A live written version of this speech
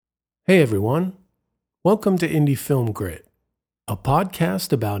Hey everyone, welcome to Indie Film Grit, a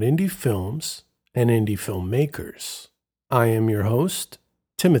podcast about indie films and indie filmmakers. I am your host,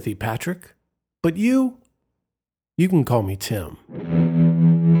 Timothy Patrick, but you can call me Tim.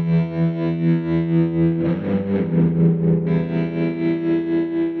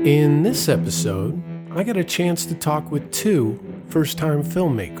 In this episode, I got a chance to talk with two first-time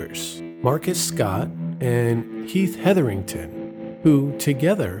filmmakers, Marcus Scott and Heath Hetherington, who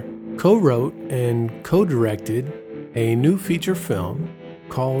together co-wrote and co-directed a new feature film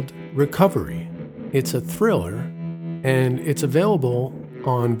called Recovery. It's a thriller, and it's available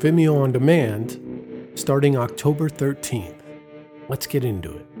on Vimeo On Demand starting October 13th. Let's get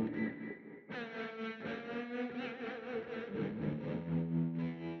into it.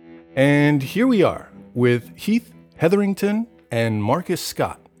 And here we are with Heath Hetherington and Marcus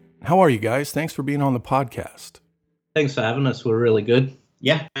Scott. How are you guys? Thanks for being on the podcast. Thanks for having us. We're really good.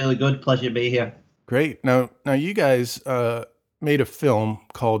 Yeah, really good. Pleasure to be here. Great. Now you guys made a film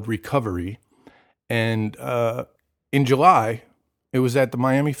called Recovery, and in July, it was at the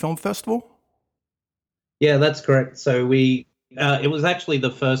Miami Film Festival? Yeah, that's correct. So it was actually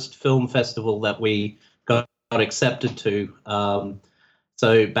the first film festival that we got accepted to.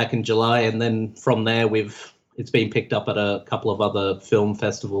 So back in July, and then from there, it's been picked up at a couple of other film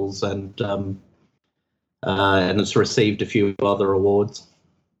festivals, and it's received a few other awards.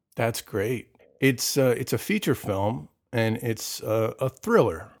 That's great. It's a feature film, and it's a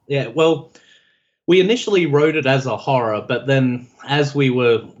thriller. Yeah, well, we initially wrote it as a horror, but then as we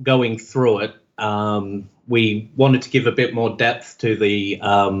were going through it, we wanted to give a bit more depth to the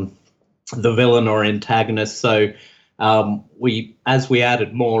villain or antagonist. So as we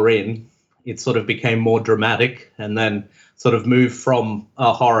added more in, it sort of became more dramatic, and then sort of moved from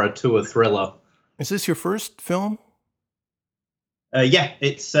a horror to a thriller. Is this your first film? Yeah,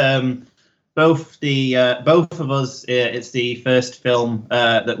 it's both of us. It's the first film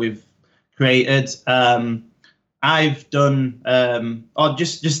that we've created. I've done,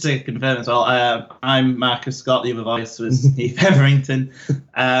 just to confirm as well, I'm Marcus Scott, the other voice was Heath Hetherington.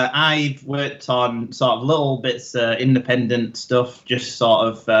 I've worked on sort of little bits, independent stuff, just sort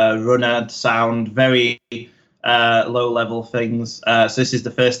of run-ad sound, very low-level things. So this is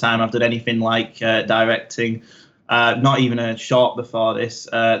the first time I've done anything like directing. Not even a short before this.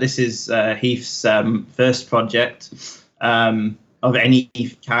 This is Heath's first project of any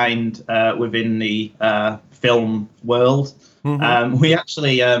kind within the film world. Mm-hmm. We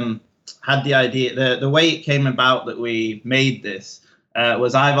actually had the idea, the way it came about that we made this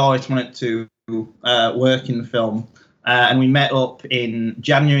was I've always wanted to work in film, and we met up in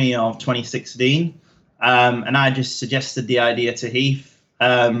January of 2016, and I just suggested the idea to Heath.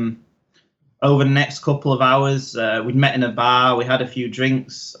 Over the next couple of hours, we'd met in a bar, we had a few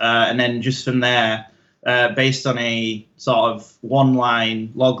drinks, and then just from there, based on a sort of log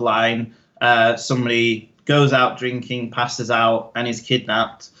line, somebody goes out drinking, passes out, and is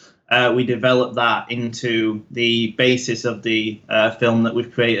kidnapped. We developed that into the basis of the film that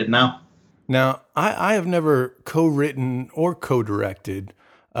we've created now. Now, I have never co-written or co-directed.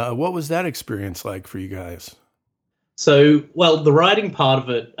 What was that experience like for you guys? So, well, the writing part of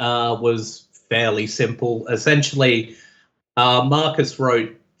it was fairly simple. Essentially, Marcus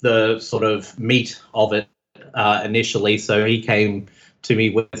wrote the sort of meat of it initially. So he came to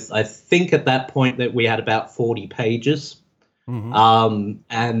me with, I think at that point that we had about 40 pages,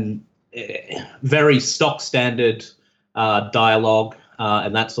 and very stock standard dialogue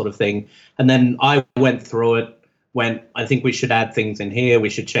and that sort of thing. And then I went through it, I think we should add things in here. We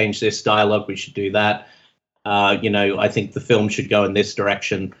should change this dialogue. We should do that. I think the film should go in this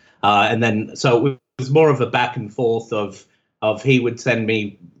direction. And then, so it was more of a back and forth of he would send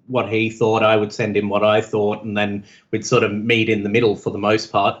me what he thought, I would send him what I thought, and then we'd sort of meet in the middle for the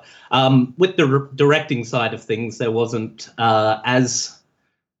most part. With the directing side of things, there wasn't as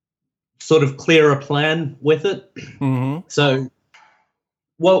sort of clear a plan with it. Mm-hmm. So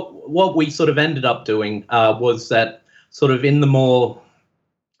what we sort of ended up doing was that sort of in the more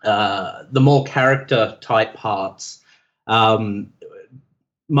character type parts,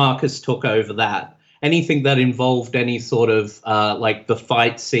 Marcus took over that. Anything that involved any sort of like the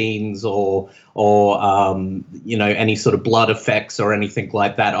fight scenes or any sort of blood effects or anything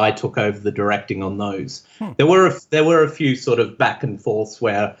like that, I took over the directing on those. There were a few sort of back and forths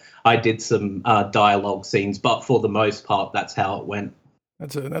where I did some dialogue scenes, but for the most part, that's how it went.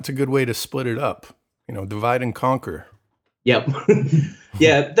 That's a good way to split it up. Divide and conquer. Yep.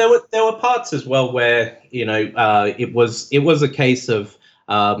 Yeah, there were parts as well where it was a case of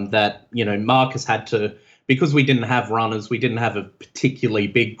that Marcus had to because we didn't have runners, we didn't have a particularly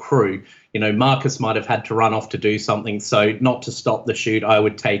big crew. Marcus might have had to run off to do something, so not to stop the shoot, I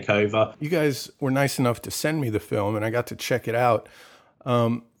would take over. You guys were nice enough to send me the film, and I got to check it out.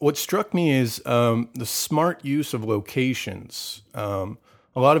 What struck me is the smart use of locations. A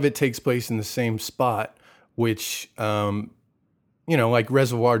lot of it takes place in the same spot, which, like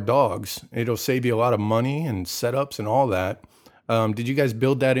Reservoir Dogs, it'll save you a lot of money and setups and all that. Did you guys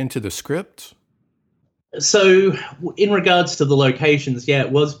build that into the script? So in regards to the locations, yeah,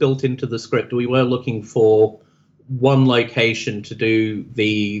 it was built into the script. We were looking for one location to do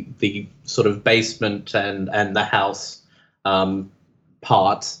the sort of basement and the house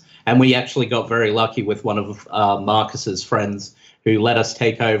parts. And we actually got very lucky with one of Marcus's friends who let us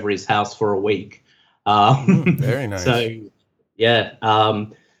take over his house for a week. Very nice. So, yeah.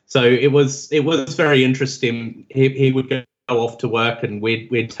 So it was very interesting. He would go off to work and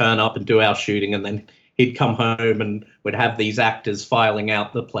we'd turn up and do our shooting, and then he'd come home and we'd have these actors filing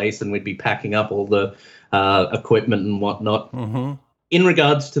out the place, and we'd be packing up all the equipment and whatnot. Mm-hmm. In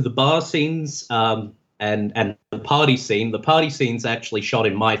regards to the bar scenes and the party scene's actually shot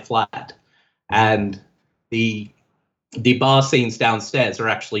in my flat, and the bar scenes downstairs are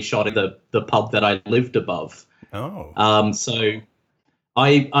actually shot in the pub that I lived above. Oh. So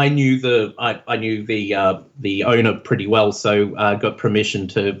I knew the owner pretty well, so I got permission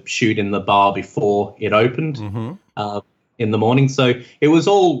to shoot in the bar before it opened. Mm-hmm. In the morning. So it was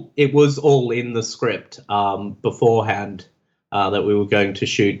all in the script beforehand that we were going to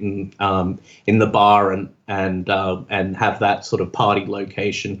shoot in the bar and have that sort of party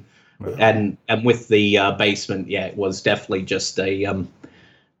location. Wow. And with the basement, yeah, it was definitely just it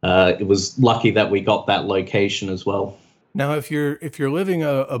was lucky that we got that location as well. Now, if you're living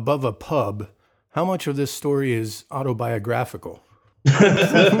above a pub, how much of this story is autobiographical? Not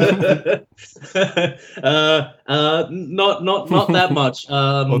that much.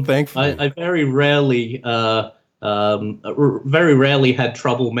 Well, thankfully, I very rarely had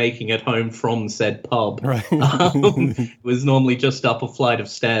trouble making it home from said pub. Right. It was normally just up a flight of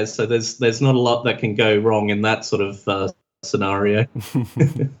stairs, so there's not a lot that can go wrong in that sort of scenario.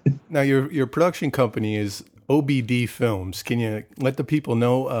 Now, your production company is OBD Films. Can you let the people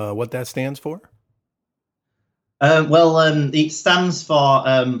know what that stands for? It stands for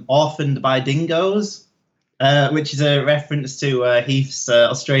Orphaned by Dingoes, which is a reference to Heath's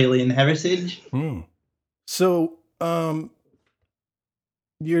Australian heritage. So,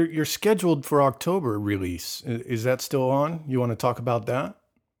 you're scheduled for October release. Is that still on? You want to talk about that?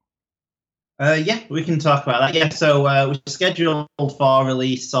 Yeah, we can talk about that. Yeah, so we're scheduled for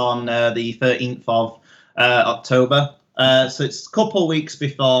release on the 13th of October. So it's a couple weeks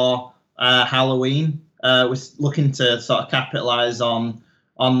before Halloween. We're looking to sort of capitalize on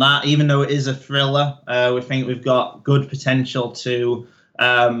that, even though it is a thriller. We think we've got good potential to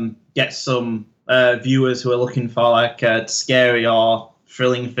get some viewers who are looking for like a scary or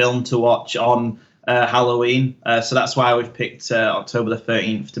thrilling film to watch on Halloween. So that's why we've picked October the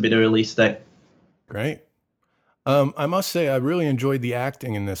 13th to be the release date. Great. I must say, I really enjoyed the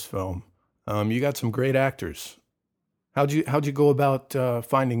acting in this film. You got some great actors. How'd you go about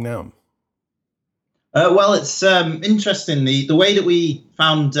finding them? Well, it's interesting. The way that we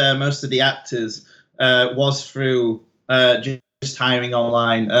found most of the actors was through just hiring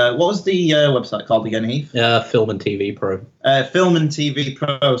online. What was the website called again, Heath? Film and TV Pro. Film and TV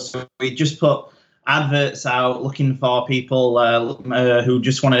Pro. So we just put adverts out looking for people who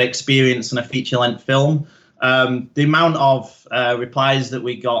just wanted experience in a feature-length film. The amount of replies that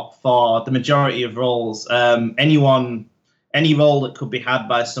we got for the majority of roles, any role that could be had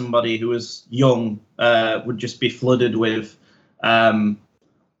by somebody who was young would just be flooded with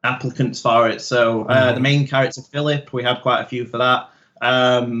applicants for it. So the main character, Philip, we had quite a few for that.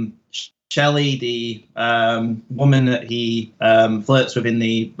 Shelley, the woman that he flirts with in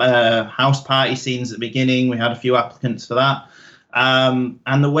the house party scenes at the beginning, we had a few applicants for that.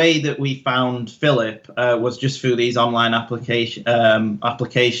 And the way that we found Philip was just through these online applications.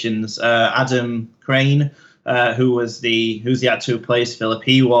 Adam Crane, who's the actor who plays Philip,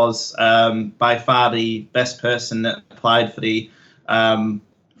 he was by far the best person that applied for the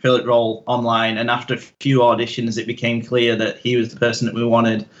Philip role online. And after a few auditions, it became clear that he was the person that we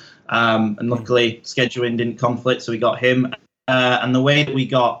wanted. And luckily, scheduling didn't conflict, so we got him. And the way that we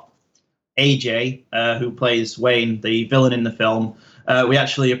got AJ, who plays Wayne, the villain in the film, we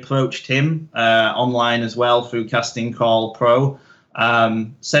actually approached him online as well through Casting Call Pro.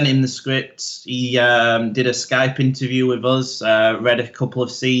 Sent him the script. He did a Skype interview with us, read a couple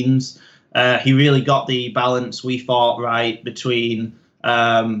of scenes. He really got the balance we thought right between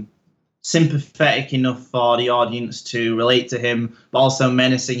sympathetic enough for the audience to relate to him, but also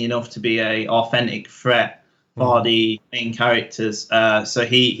menacing enough to be a authentic threat for the main characters. So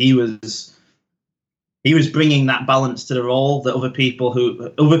he was bringing that balance to the role that other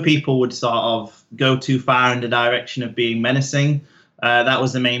people would sort of go too far in the direction of being menacing. That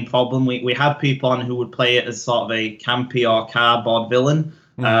was the main problem. We had people on who would play it as sort of a campy or cardboard villain,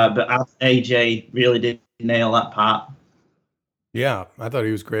 but AJ really did nail that part. Yeah, I thought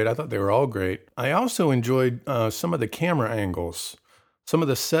he was great. I thought they were all great. I also enjoyed some of the camera angles. Some of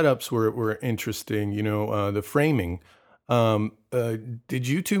the setups were interesting, the framing. Did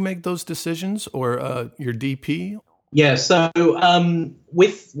you two make those decisions, or your DP? Yeah, so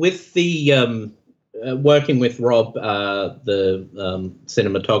with the working with Rob, the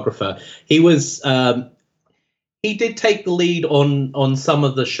cinematographer, he did take the lead on some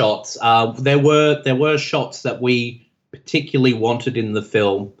of the shots. There were shots that we particularly wanted in the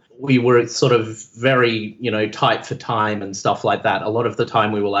film. We were sort of very, tight for time and stuff like that. A lot of the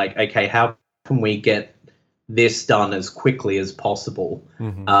time we were like, okay, how can we get this done as quickly as possible?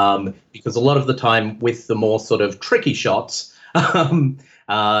 Because a lot of the time with the more sort of tricky shots, those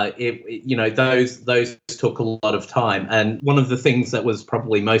took a lot of time. And one of the things that was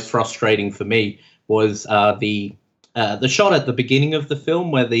probably most frustrating for me was the shot at the beginning of the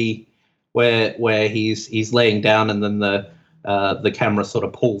film where he's laying down and then the camera sort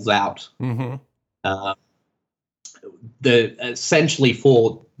of pulls out. Essentially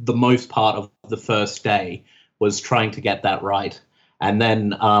for the most part of the first day was trying to get that right, and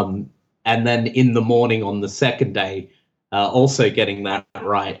then in the morning on the second day, also getting that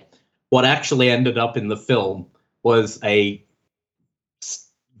right. What actually ended up in the film was a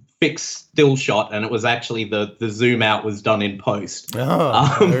fixed still shot, and it was actually the zoom out was done in post.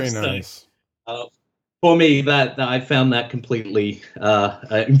 Very nice. For me, that I found that completely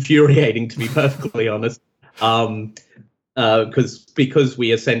infuriating, to be perfectly honest. Because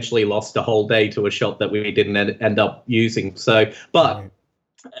we essentially lost a whole day to a shot that we didn't end up using. So, but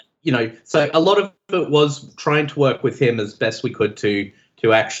so a lot of it was trying to work with him as best we could to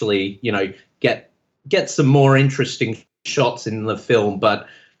actually get some more interesting shots in the film. But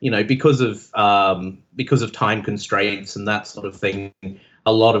because of time constraints and that sort of thing,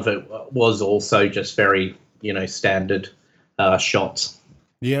 a lot of it was also just very standard shots.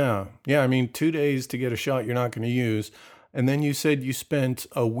 Yeah. I mean, 2 days to get a shot you're not going to use. And then you said you spent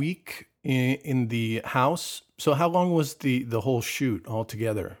a week in the house. So how long was the whole shoot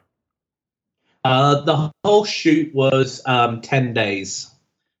altogether? The whole shoot was 10 days.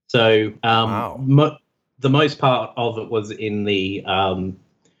 So wow. The most part of it was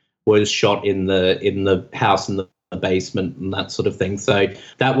was shot in the house in the basement and that sort of thing. So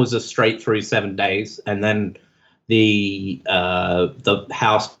that was a straight through 7 days, and then the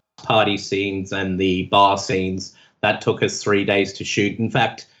house party scenes and the bar scenes, that took us 3 days to shoot. In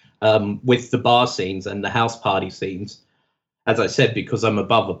fact, with the bar scenes and the house party scenes, as I said, because I'm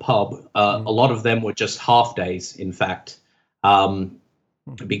above a pub, a lot of them were just half days, in fact,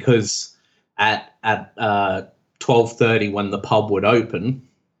 because at 12:30 when the pub would open,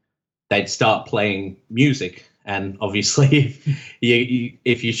 they'd start playing music. And obviously,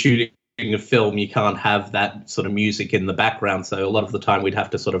 if you're shooting a film, you can't have that sort of music in the background. So a lot of the time we'd have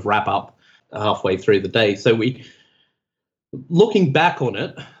to sort of wrap up halfway through the day. So looking back on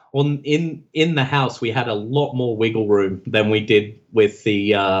it, in the house, we had a lot more wiggle room than we did with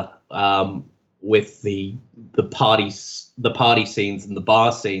the party scenes and the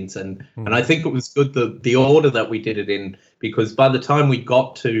bar scenes. And I think it was good the order that we did it in, because by the time we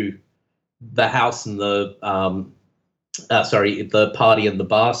got to the house and the party and the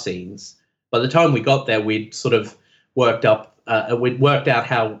bar scenes, by the time we got there, we'd sort of worked out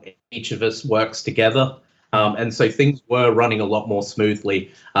how each of us works together. And so things were running a lot more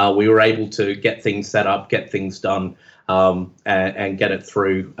smoothly. We were able to get things set up, get things done, and get it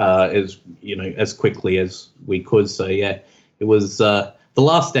through as quickly as we could. So yeah, it was the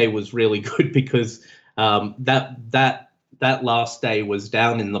last day was really good because that last day was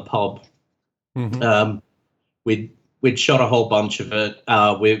down in the pub. We'd shot a whole bunch of it.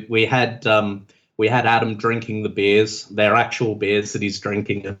 We had Adam drinking the beers, their actual beers that he's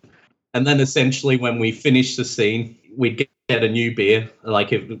drinking. And then essentially when we finished the scene, we'd get a new beer.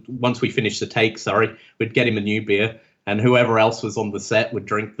 Once we finished the take, we'd get him a new beer, and whoever else was on the set would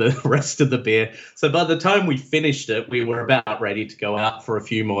drink the rest of the beer. So by the time we finished it, we were about ready to go out for a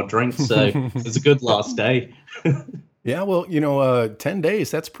few more drinks. So it was a good last day. Yeah, well, 10 days,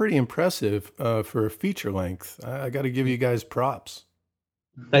 that's pretty impressive for a feature length. I got to give you guys props.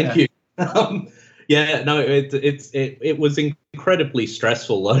 Thank you. Yeah, no, it was incredibly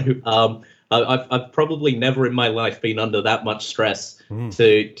stressful though. I've probably never in my life been under that much stress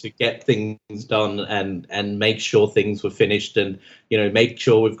to get things done and make sure things were finished, and make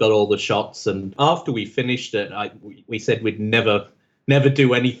sure we've got all the shots. And after we finished it, we said we'd never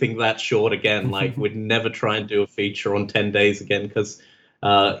do anything that short again. Like we'd never try and do a feature on 10 days again, because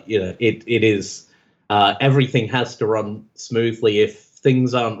it is everything has to run smoothly. If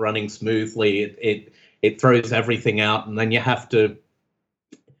things aren't running smoothly, it throws everything out, and then you have to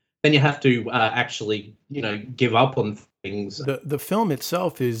actually give up on things. The film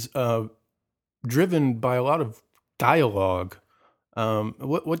itself is driven by a lot of dialogue.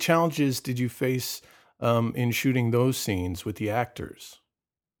 What challenges did you face in shooting those scenes with the actors?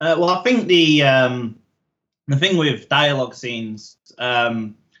 Well, I think the thing with dialogue scenes,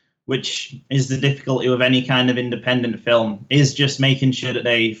 which is the difficulty with any kind of independent film, is just making sure that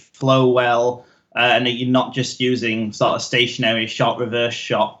they flow well, and that you're not just using sort of stationary shot, reverse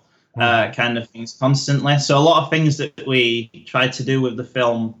shot kind of things constantly. So a lot of things that we tried to do with the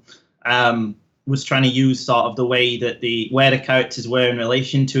film was trying to use sort of the way that where the characters were in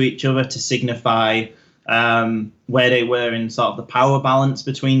relation to each other to signify where they were in sort of the power balance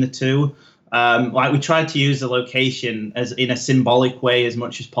between the two. Like we tried to use the location as in a symbolic way as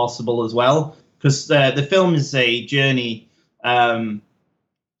much as possible as well, because the film is a journey.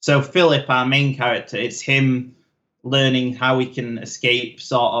 So Philip, our main character, it's him learning how he can escape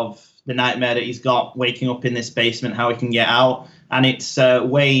sort of the nightmare that he's got, waking up in this basement, how he can get out. And it's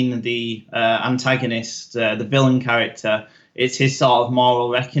Wayne, the antagonist, the villain character. It's his sort of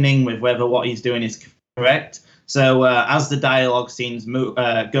moral reckoning with whether what he's doing is correct. So as the dialogue scenes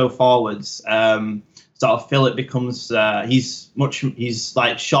go forwards, sort of Philip becomes he's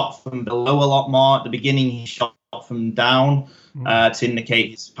like shot from below a lot more. At the beginning, he's shot from down to indicate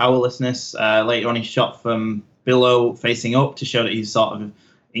his powerlessness. Later on, he's shot from below facing up to show that he's sort of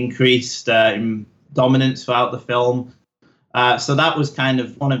increased in dominance throughout the film. So that was kind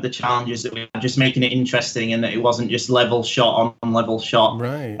of one of the challenges that we had, just making it interesting and that it wasn't just level shot on level shot.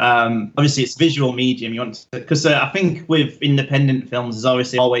 Right. Obviously, it's visual medium. You want because I think with independent films, there's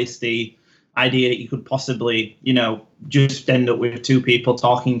obviously always the idea that you could possibly, just end up with two people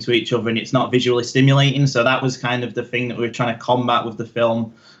talking to each other and it's not visually stimulating. So that was kind of the thing that we were trying to combat with the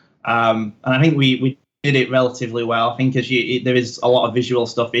film. And I think we did it relatively well. I think there is a lot of visual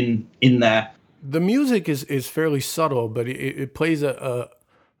stuff in there. The music is fairly subtle, but it plays a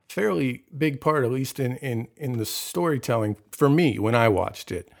fairly big part, at least in the storytelling for me when I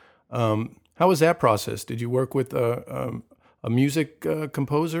watched it. How was that process? Did you work with a music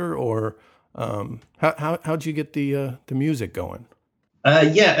composer, or how'd you get the music going?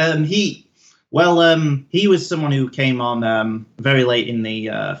 He was someone who came on very late in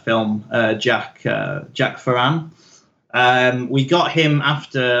the film, Jack Ferran. We got him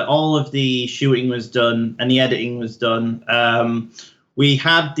after all of the shooting was done and the editing was done. We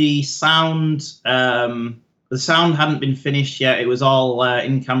had the sound. The sound hadn't been finished yet. It was all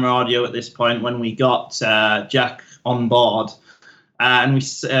in-camera audio at this point when we got Jack on board. And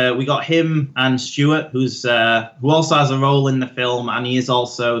we got him and Stuart, who also has a role in the film, and he is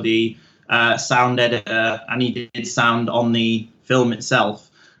also the sound editor, and he did sound on the film itself.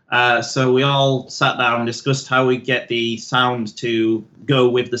 So we all sat down and discussed how we get the sound to go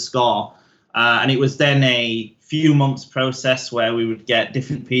with the score. And it was then a few months process where we would get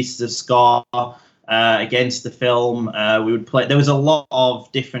different pieces of score against the film. We would play. There was a lot of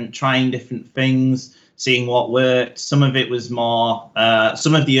trying different things, seeing what worked. Some of it was more,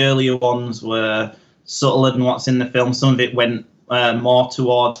 some of the earlier ones were subtler than what's in the film. Some of it went more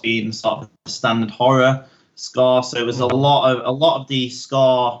towards being sort of a standard horror score. So it was a lot of the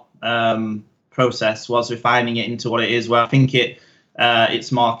score process was refining it into what it is, where I think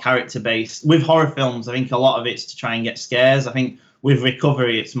it's more character based. With horror films, I think a lot of it's to try and get scares. I think with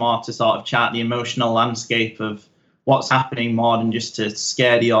Recovery, it's more to sort of chart the emotional landscape of what's happening more than just to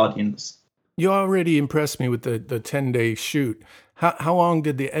scare the audience. You already impressed me with the 10-day shoot. How long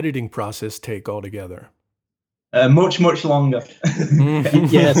did the editing process take altogether? Much longer.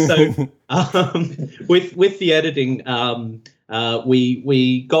 Yeah. So with the editing,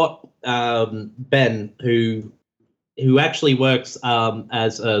 we got Ben, who actually works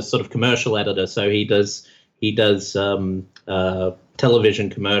as a sort of commercial editor. So he does television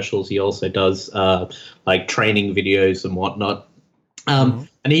commercials. He also does like training videos and whatnot.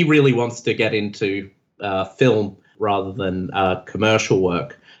 And he really wants to get into film rather than commercial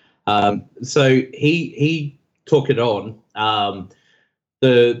work. So he took it on.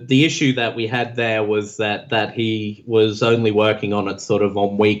 the issue that we had there was that he was only working on it sort of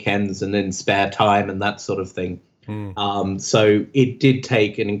on weekends and in spare time and that sort of thing. So it did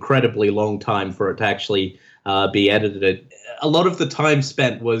take an incredibly long time for it to actually be edited. A lot of the time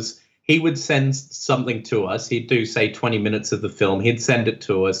spent was he would send something to us. He'd do, say, 20 minutes of the film. He'd send it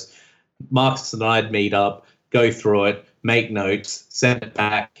to us. Marcus and I'd meet up, go through it, make notes, send it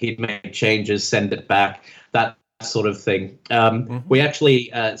back. He'd make changes, send it back. That sort of thing. We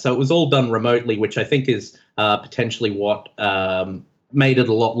actually, so it was all done remotely, which I think is potentially what made it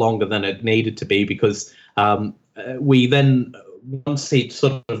a lot longer than it needed to be, because we then, once he'd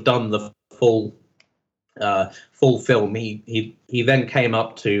sort of done the full film, he then came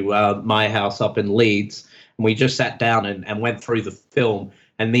up to my house up in Leeds, and we just sat down and went through the film,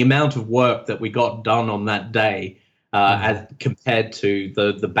 and the amount of work that we got done on that day as compared to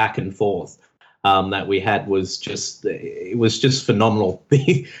the back and forth that we had was just phenomenal.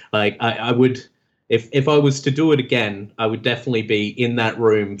 Like I would, if I was to do it again, I would definitely be in that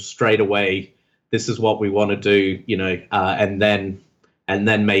room straight away. This is what we want to do, and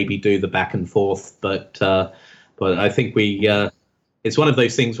then maybe do the back and forth. But I think it's one of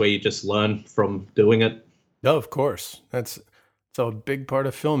those things where you just learn from doing it. No, of course. It's a big part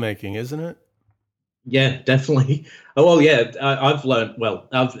of filmmaking, isn't it? Yeah, definitely. Oh, well, yeah, I've learned, well,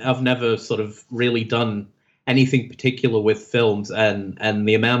 I've never sort of really done anything particular with films, and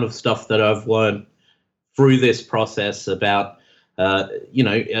the amount of stuff that I've learned through this process about,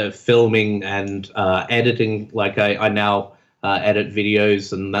 filming and editing. Like I now edit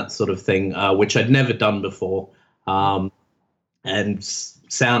videos and that sort of thing, which I'd never done before. And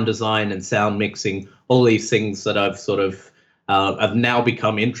sound design and sound mixing, all these things that I've sort of, I've now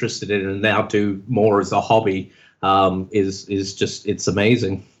become interested in and now do more as a hobby, is just, it's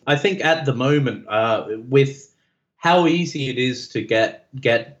amazing. I think at the moment, with how easy it is to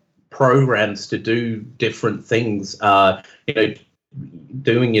get programs to do different things,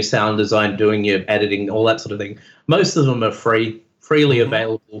 doing your sound design, doing your editing, all that sort of thing, most of them are freely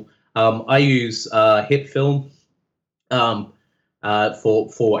available. I use HitFilm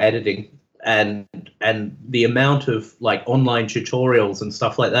for editing. And the amount of like online tutorials and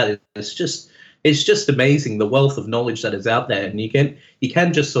stuff like that is just amazing, the wealth of knowledge that is out there, and you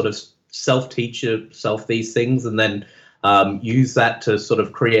can just sort of self-teach yourself these things and then use that to sort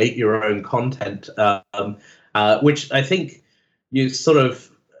of create your own content, which I think you sort of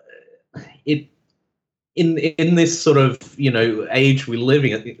in this sort of age we're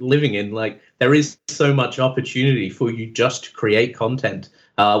living in, like there is so much opportunity for you just to create content.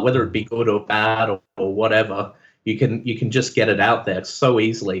 Whether it be good or bad or whatever, you can just get it out there so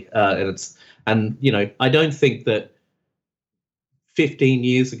easily, and I don't think that 15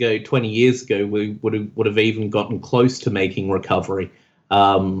 years ago, 20 years ago, we would have even gotten close to making Recovery,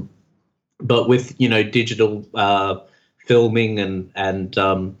 but with digital filming and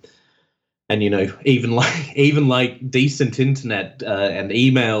even like decent internet and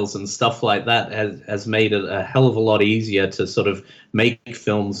emails and stuff like that has made it a hell of a lot easier to sort of make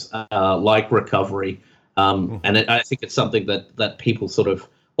films like Recovery. And I think it's something that people sort of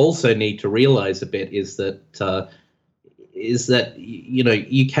also need to realize a bit, is that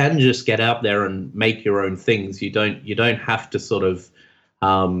you can just get out there and make your own things. You don't have to sort of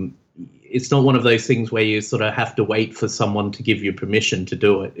it's not one of those things where you sort of have to wait for someone to give you permission to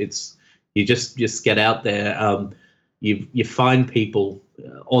do it. You just get out there. You find people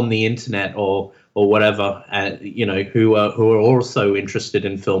on the internet or whatever, who are also interested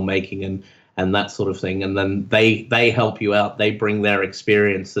in filmmaking and that sort of thing, and then they help you out. They bring their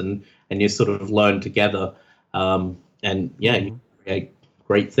experience, and you sort of learn together. You create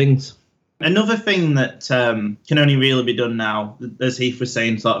great things. Another thing that can only really be done now, as Heath was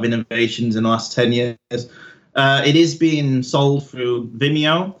saying, sort of innovations in the last 10 years, it is being sold through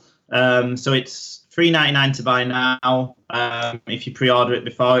Vimeo. So it's $3.99 to buy now. If you pre-order it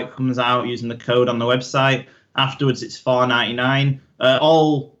before it comes out using the code on the website, afterwards it's $4.99.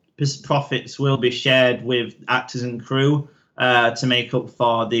 All profits will be shared with actors and crew to make up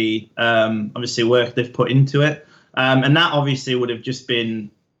for the obviously work they've put into it. And that obviously would have just been,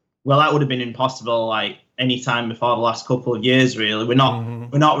 that would have been impossible like any time before the last couple of years. Really, we're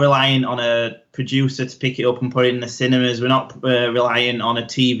not relying on a producer to pick it up and put it in the cinemas. We're not relying on a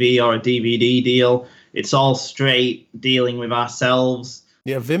TV or a DVD deal. It's all straight dealing with ourselves.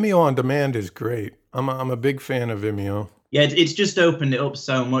 Yeah, Vimeo on demand is great. I'm a big fan of Vimeo. Yeah, it's just opened it up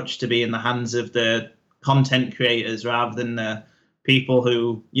so much to be in the hands of the content creators rather than the people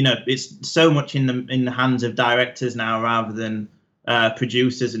who, it's so much in the hands of directors now rather than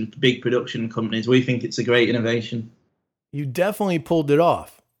producers and big production companies. We think it's a great innovation. you definitely pulled it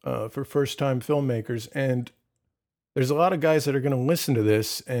off for first-time filmmakers. And there's a lot of guys that are going to listen to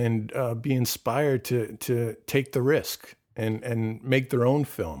this and be inspired to take the risk and make their own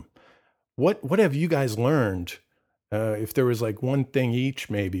film. What have you guys learned? If there was like one thing each,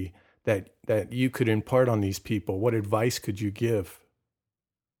 maybe that you could impart on these people, what advice could you give?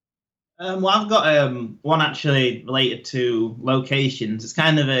 Well, I've got one actually related to locations. It's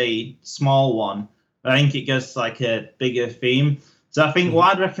kind of a small one, but I think it goes to like a bigger theme. So I think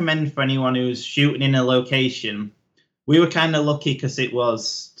what I'd recommend for anyone who's shooting in a location, we were kind of lucky because it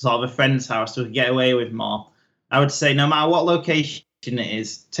was sort of a friend's house, so we could get away with more. I would say no matter what location it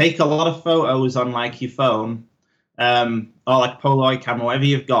is, take a lot of photos on like your phone, or like Polaroid camera, whatever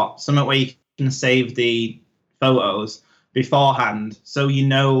you've got, something where you can save the photos beforehand, so you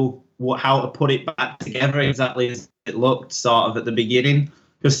know how to put it back together exactly as it looked sort of at the beginning.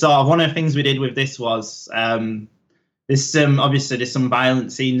 Because sort of one of the things we did with this was obviously there's some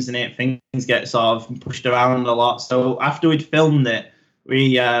violent scenes in it. Things get sort of pushed around a lot. So after we'd filmed it,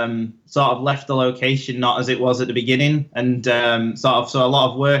 we sort of left the location not as it was at the beginning, and so a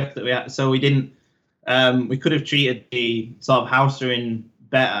lot of work that we had. So we didn't. We could have treated the sort of house we're in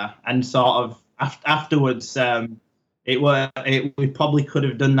better, and sort of afterwards. We probably could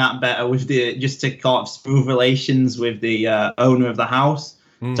have done that better with just to kind of smooth relations with the owner of the house.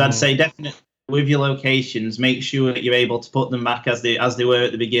 Mm-hmm. So I'd say definitely with your locations, make sure that you're able to put them back as they were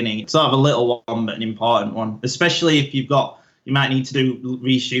at the beginning. It's sort of a little one, but an important one, especially if you might need to do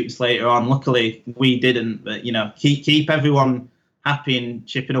reshoots later on. Luckily, we didn't, but keep everyone happy and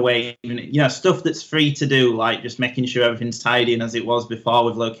chipping away. Stuff that's free to do, like just making sure everything's tidy and as it was before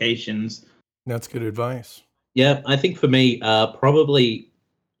with locations. That's good advice. Yeah, I think for me, probably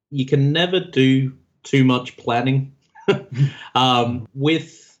you can never do too much planning.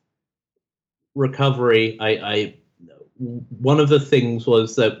 With recovery, I one of the things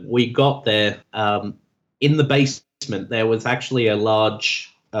was that we got there in the basement. There was actually a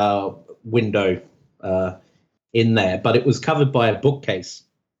large window in there, but it was covered by a bookcase.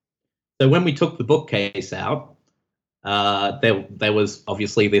 So when we took the bookcase out, there was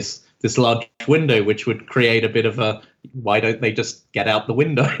obviously this large window, which would create a bit of a why don't they just get out the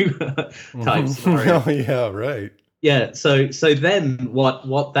window type scenario. Oh, yeah, right. Yeah, so then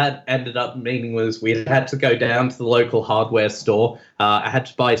what that ended up meaning was we had to go down to the local hardware store. I had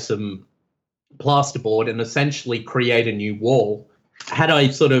to buy some plasterboard and essentially create a new wall. Had I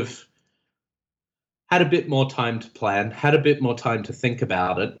sort of had a bit more time to plan, had a bit more time to think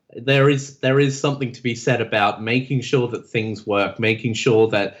about it, there is something to be said about making sure that things work, making sure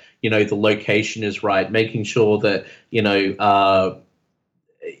that the location is right, making sure that the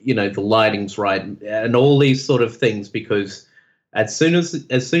lighting's right, and all these sort of things. Because as soon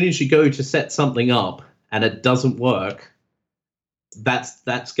as you go to set something up and it doesn't work,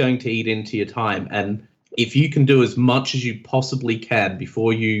 that's going to eat into your time. And if you can do as much as you possibly can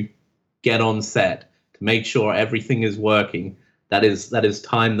before you get on set to make sure everything is working, that is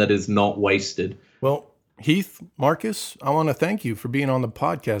time that is not wasted. Well, Heath, Marcus, I want to thank you for being on the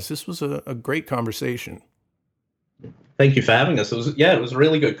podcast. This was a great conversation. Thank you for having us. It was a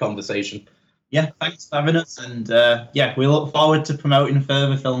really good conversation. Yeah, thanks for having us. And we look forward to promoting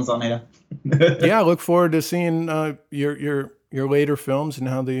further films on here. Yeah, I look forward to seeing your later films and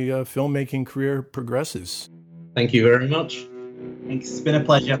how the filmmaking career progresses. Thank you very much. Thanks. It's been a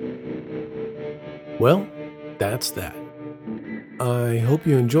pleasure. Well, that's that. I hope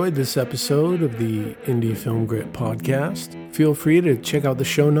you enjoyed this episode of the Indie Film Grit podcast. Feel free to check out the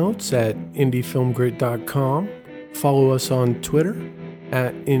show notes at indiefilmgrit.com. Follow us on Twitter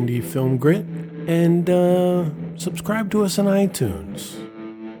at indiefilmgrit, and subscribe to us on iTunes.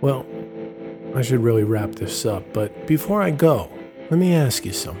 Well, I should really wrap this up, but before I go, let me ask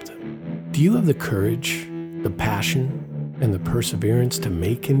you something. Do you have the courage, the passion, and the perseverance to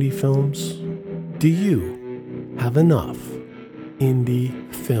make indie films? Do you have enough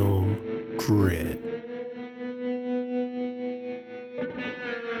indie film grit?